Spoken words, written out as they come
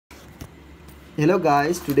Hello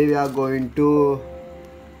guys, today we are going to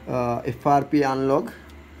FRP unlock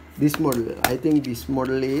this model. I think this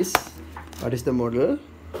model is, what is the model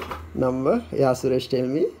number? Yeah, Suresh, tell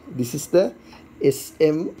me. This is the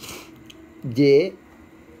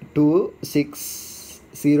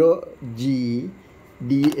J260G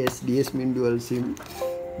DS mean dual SIM.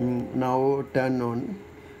 Now turn on.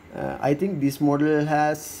 I think this model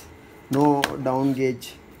has no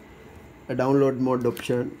download mode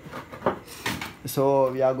option. So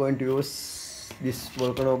we are going to use this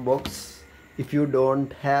Volcano box. If you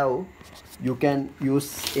don't have, you can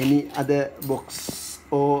use any other box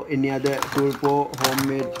or any other tool for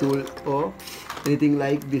homemade tool or anything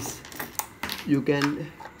like this. You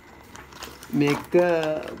can make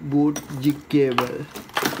a boot jig cable.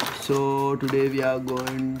 So today we are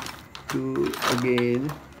going to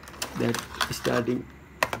again that starting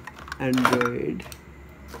Android.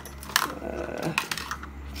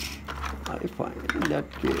 I find that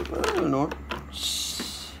cable not.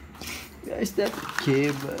 Where is that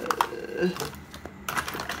cable?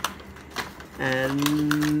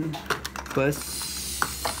 And first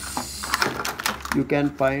you can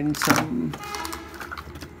find some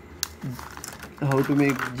how to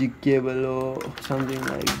make jig cable or something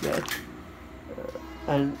like that.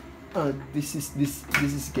 And this is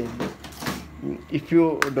cable. If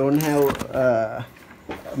you don't have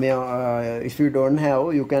if you don't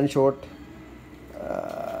have, you can short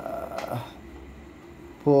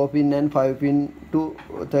 4 pin and 5 pin to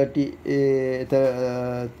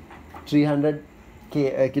 300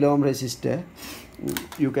 kilo ohm resistor.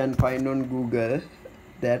 You can find on Google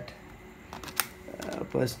that.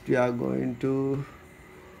 First we are going to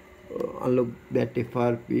unlock that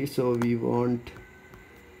FRP. So we want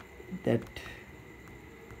that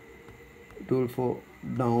tool for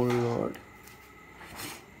download.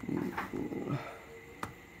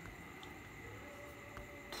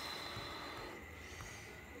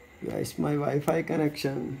 Guys, my Wi-Fi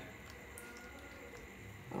connection.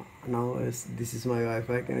 Now this is my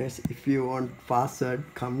Wi-Fi connection. If you want password,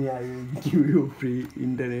 come here, I will give you free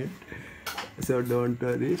internet. So don't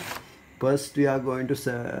worry. First we are going to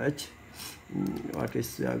search. We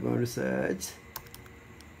are going to search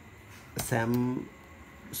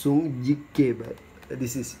Samsung jig cable.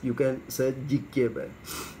 This is, you can search jig cable.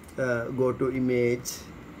 Go to image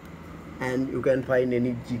and you can find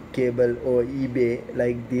any jig cable or eBay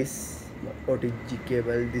like this. What is jig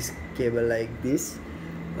cable? This cable like this.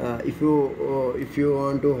 If you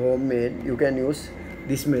want to homemade, you can use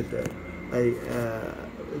this method.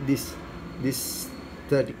 This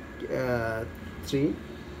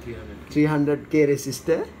 300k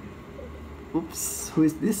resistor. Oops, who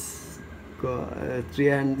is this?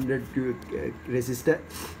 300 resistor,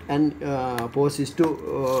 and pause is to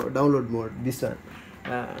download mode. This one.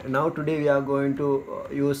 Now today we are going to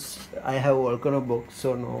use. I have Volcano box,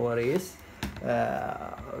 so no worries.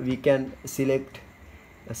 We can select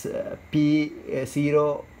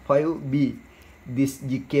P05B this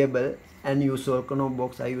jig cable and use Volcano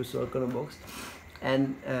box. I use Volcano box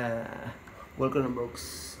and Volcano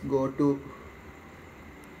box. Go to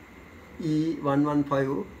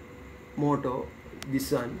E115 moto,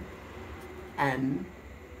 this one, and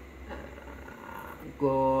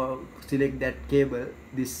go select that cable,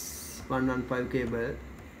 this 115 cable,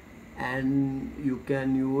 and you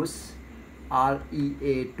can use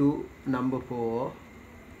REA2 number 4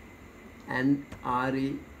 and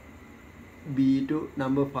REB2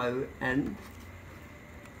 number 5 and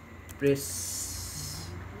press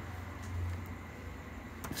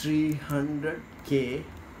 300k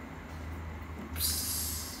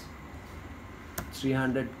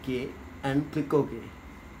and click OK.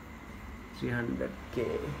 300k,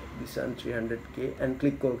 this one 300k, and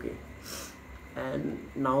click OK. And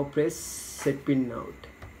now press set pin out.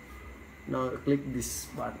 Now click this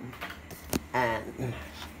button and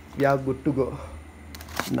we are good to go.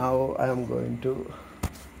 Now I am going to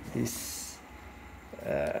this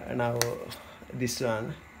now this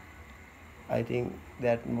one. I think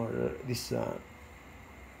that model, this one,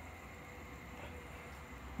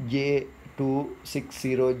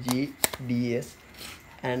 J260G DS,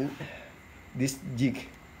 and this jig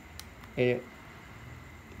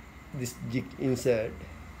insert.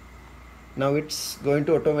 Now it's going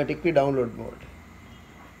to automatically download mode.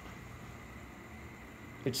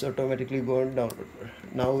 It's automatically going download mode.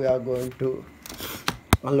 Now we are going to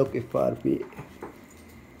unlock FRP,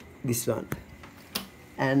 this one,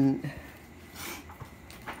 and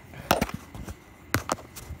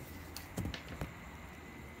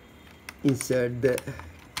insert the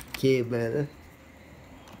cable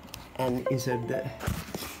and insert the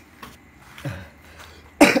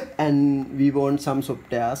and we want some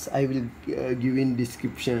softwares. I will give in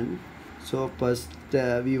description. So first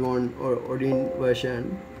we want Odin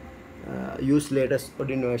version. Use latest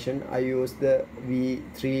Odin version. I use the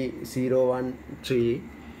V3013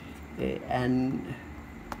 and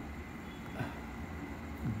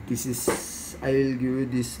this is, I will give you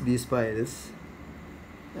these files.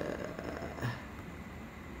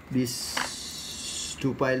 These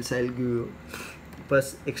two files I'll give you.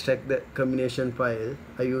 First, extract the combination file.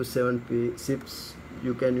 I use 7p zips.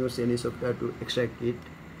 You can use any software to extract it.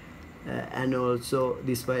 And also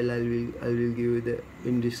this file I will give you the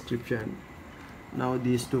in description. Now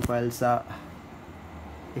these two files are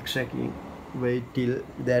extracting. Wait till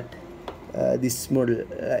that this model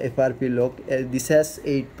FRP lock. This has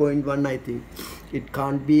 8.1, I think. It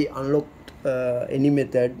can't be unlocked any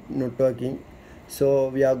method, not working. So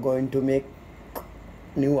we are going to make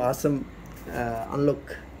new awesome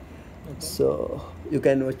unlock. Okay. So you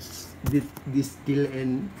can watch this till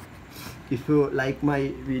end. If you like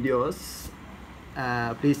my videos,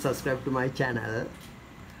 please subscribe to my channel.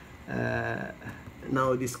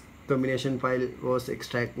 Now this combination file was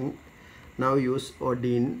extracting. Now use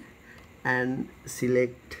Odin and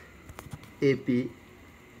select AP,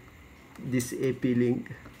 this AP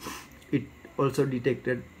link. It also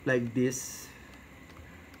detected like this.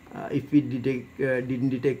 If it didn't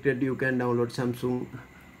detect it, you can download Samsung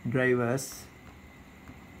drivers.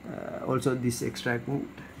 Also this extracting.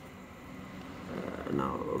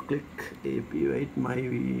 Now click AP. Wait, my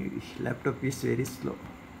laptop is very slow.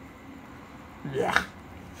 Yeah,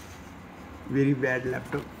 very bad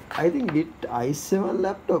laptop. I think it i7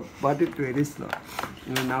 laptop, but it's very slow.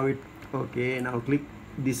 Now it okay. Now click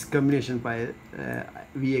this combination file.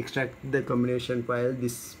 We extract the combination file,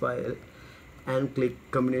 this file, and click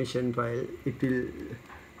combination file. It will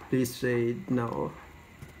please say it now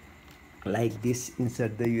like this.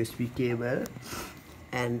 Insert the USB cable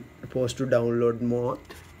and pause to download mode,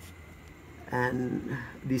 and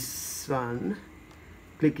this one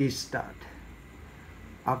click start.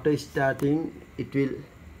 After starting, it will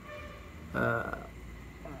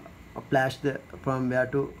flash the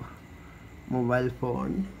firmware to mobile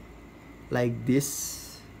phone like this.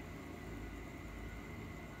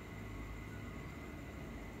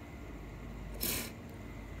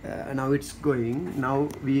 Now it's going. Now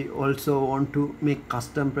we also want to make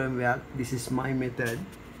custom firmware. This is my method.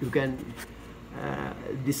 You can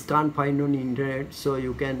this can't find on internet, so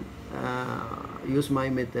you can use my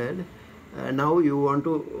method. Now you want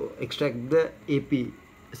to extract the AP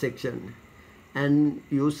section and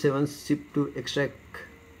use 7-zip to extract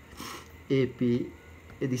AP.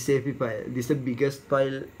 This AP file, this is the biggest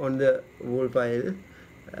file on the whole file,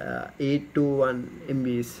 821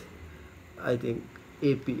 MBs, I think.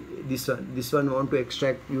 AP, this one want to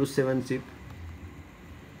extract, use 7-zip,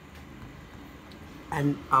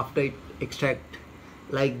 and after it extract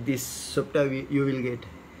like this software you will get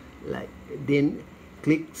like. Then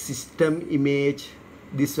click system image,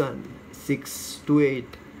 this one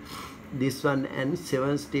 628, this one, and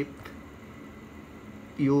 7-step.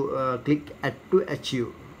 You click add to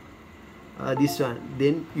achieve, this one.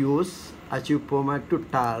 Then use achieve format to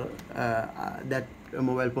tar, that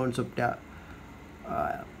mobile phone software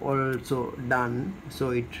also done.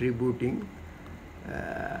 So it's rebooting.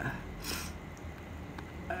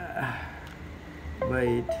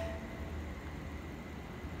 Wait.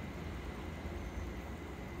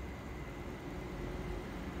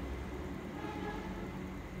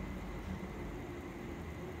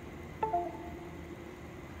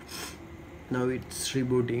 Now it's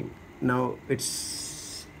rebooting. Now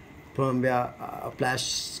it's firmware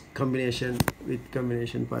flash combination with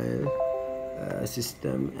combination file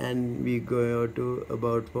system, and we go to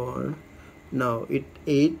about phone. Now it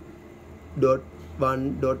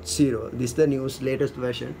 8.1.0. this is the newest latest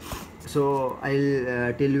version. So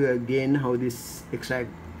I'll tell you again how this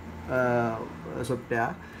extract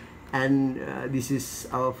software, and this is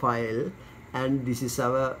our file, and this is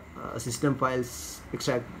our system files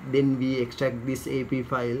extract. Then we extract this AP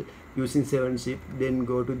file using 7-zip. Then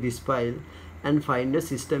go to this file and find a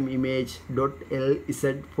system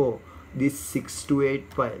image.lz4, this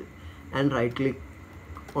 628 file, and right click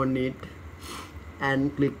on it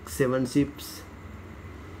and click 7-zips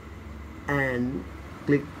and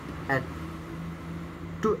click add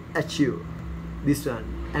to achieve, this one,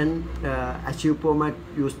 and achieve format,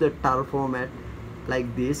 use the tar format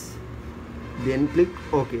like this. Then click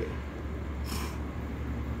OK,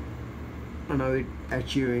 and now it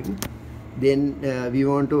achieving. Then we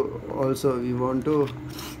want to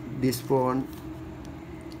this phone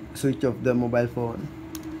switch off the mobile phone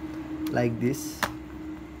like this.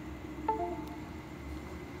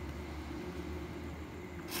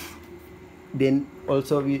 Then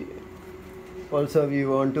also we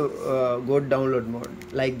want to go download mode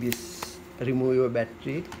like this. Remove your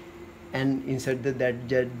battery and insert that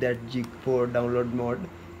jig for download mode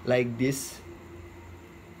like this,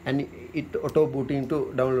 and it auto boot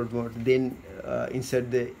into download mode. Then insert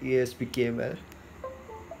the USB cable,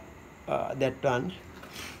 that one.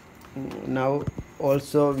 Now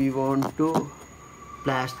also we want to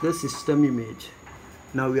flash the system image.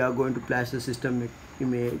 Now we are going to flash the system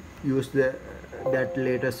image. Use that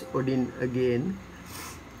latest Odin again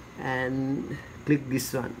and click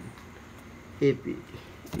this one, AP.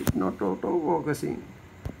 It's not auto focusing.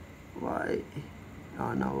 Why?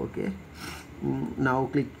 Now okay. Now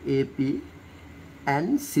click AP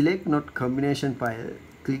and select not combination file.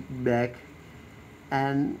 Click back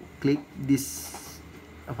and click this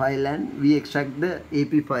file, and we extract the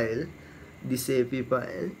AP file, this AP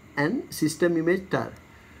file, and system image tar.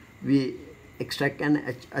 We extract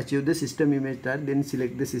and achieve the system image tar, then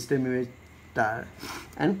select the system image tar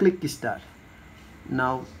and click start.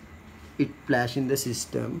 Now it flash in the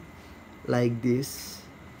system like this.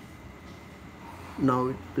 Now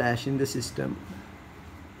it flash in the system.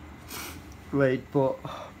 Wait for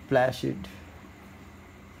flash it.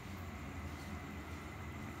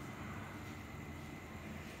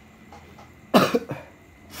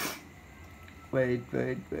 Wait.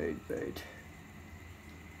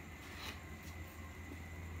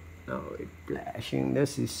 Now it flashing the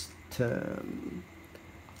system.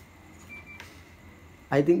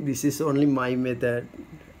 I think this is only my method.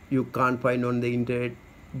 You can't find on the internet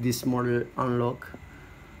this model unlock.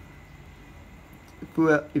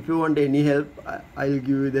 If you want any help, I'll give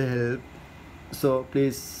you the help. So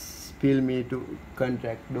please feel me to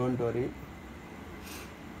contact. Don't worry.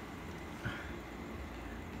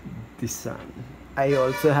 This one. I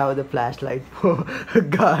also have the flashlight for a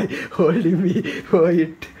guy holding me for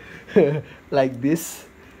it like this.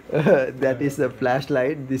 That is the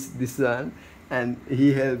flashlight. This one, and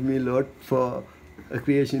he helped me a lot for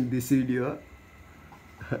creation this video.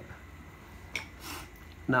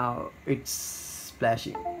 Now it's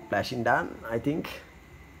flashing done, I think.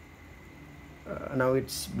 Now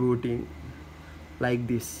it's booting like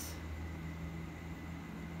this.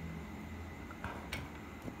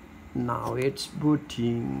 Now it's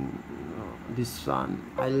booting. This one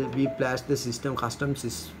we flash the system custom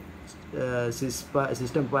system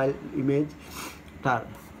file image tar,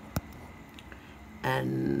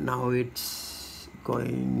 and now it's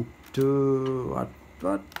going to what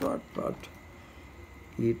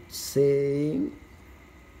it's saying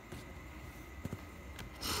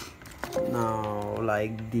now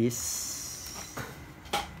like this.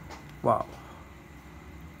 Wow.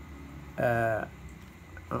 Where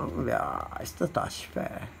is the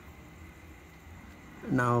touchpad?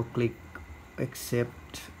 Now click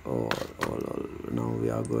accept all. Now we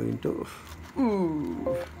are going to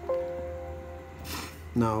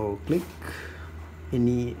now click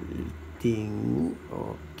anything.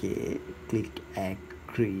 Okay, click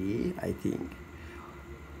agree, I think.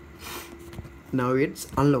 Now it's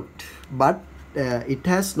unlocked, but it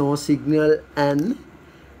has no signal and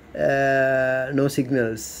no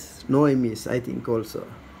signals, no emis, I think. Also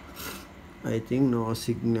I think no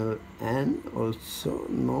signal and also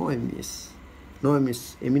no emis,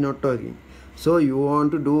 emi not talking. So you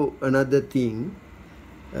want to do another thing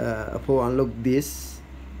for unlock this,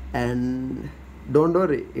 and don't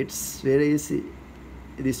worry, it's very easy.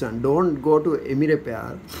 This one, don't go to emi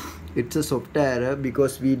repair. It's a software error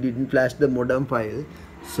because we didn't flash the modem file.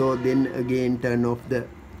 So then again turn off the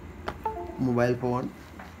mobile phone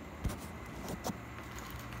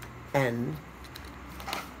and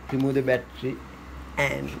remove the battery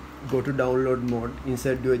and go to download mode.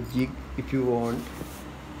 Insert your jig if you want,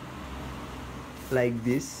 like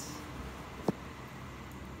this.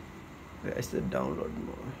 Where is the download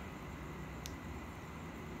mode?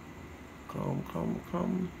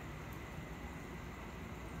 Come.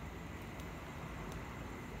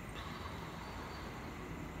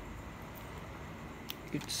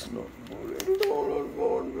 It's not moving. Download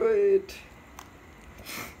mode. Wait.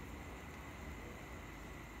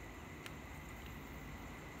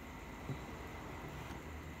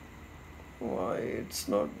 Why it's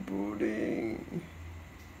not booting?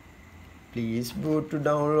 Please boot to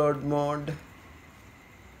download mode.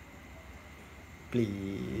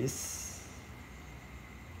 Please,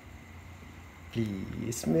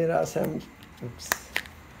 mera Sam. Oops.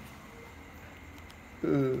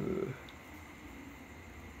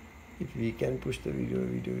 If we can push the video will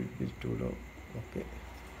be too long. Okay.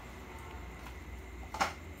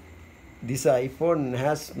 This iPhone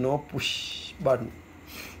has no push button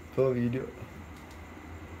for video.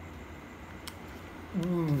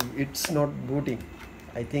 It's not booting.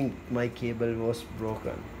 I think my cable was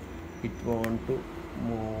broken. It want to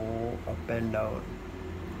move up and down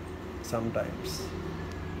sometimes.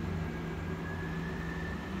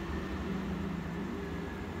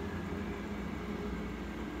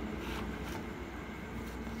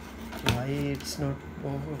 Why it's not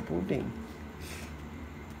booting?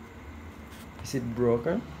 Is it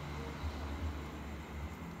broken?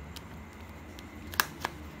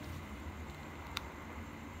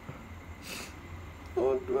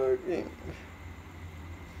 Not working.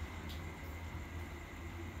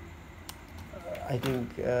 I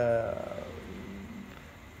think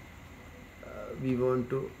we want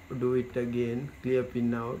to do it again. Clear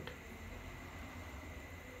pin out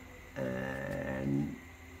and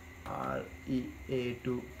REA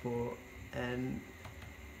to 4 and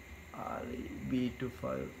REB to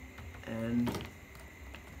 5 and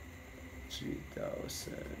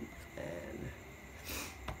 3000 and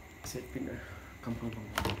set pin. Come.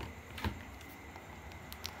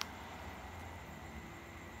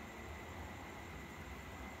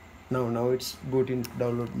 Now it's boot in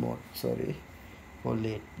download mode. Sorry for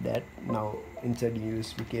late that. Now insert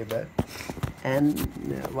USB cable. And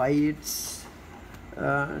why it's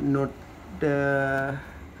not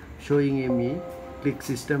showing me? Click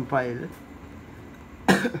system file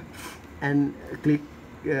and click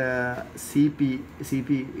CP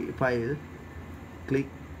file. Click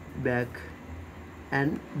back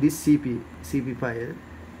and this CP file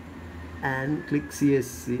and click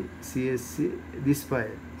CSC this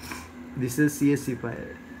file. This is CSC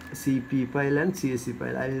file, CP file and CSC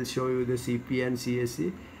file. I will show you the CP and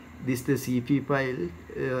CSC. This is the CP file,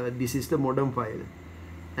 this is the modem file,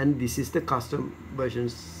 and this is the custom version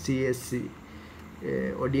CSC.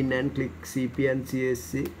 Odin and click CP and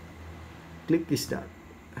CSC. Click start.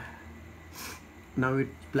 Now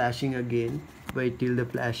it's flashing again. Wait till the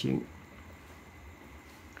flashing.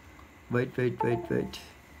 Wait.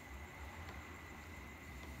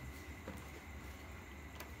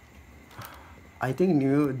 I think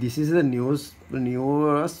this is the newest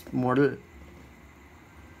model.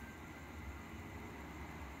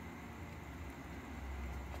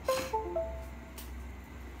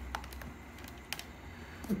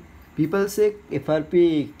 People say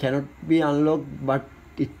FRP cannot be unlocked, but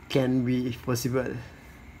it can be possible.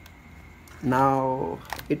 Now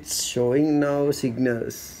it's showing now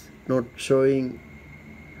signals, not showing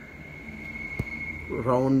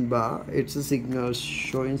round bar. It's a signal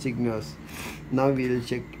showing signals. Now we'll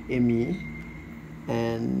check ME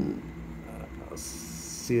and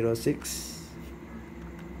 06.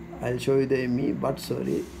 I'll show you the ME, but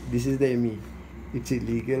sorry, this is the ME. It's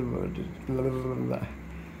illegal, but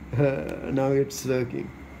now it's working.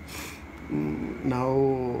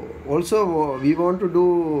 Now also we want to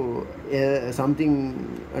do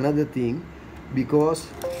another thing, because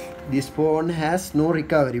this phone has no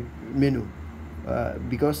recovery menu,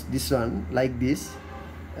 because this one like this,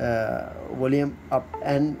 volume up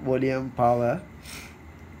and volume power,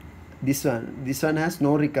 this one has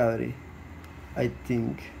no recovery. I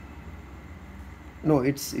think no,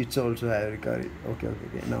 it's also have recovery. Okay,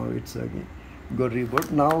 now it's again go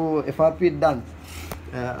reboot. Now FRP done.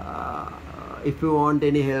 If you want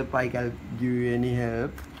any help, I can give you any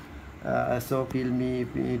help, so feel me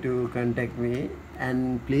to contact me,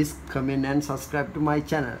 and please comment and subscribe to my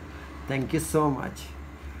channel. Thank you so much.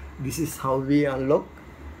 This is how we unlock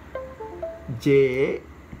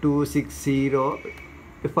J260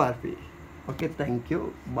 FRP. Okay, thank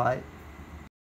you, bye.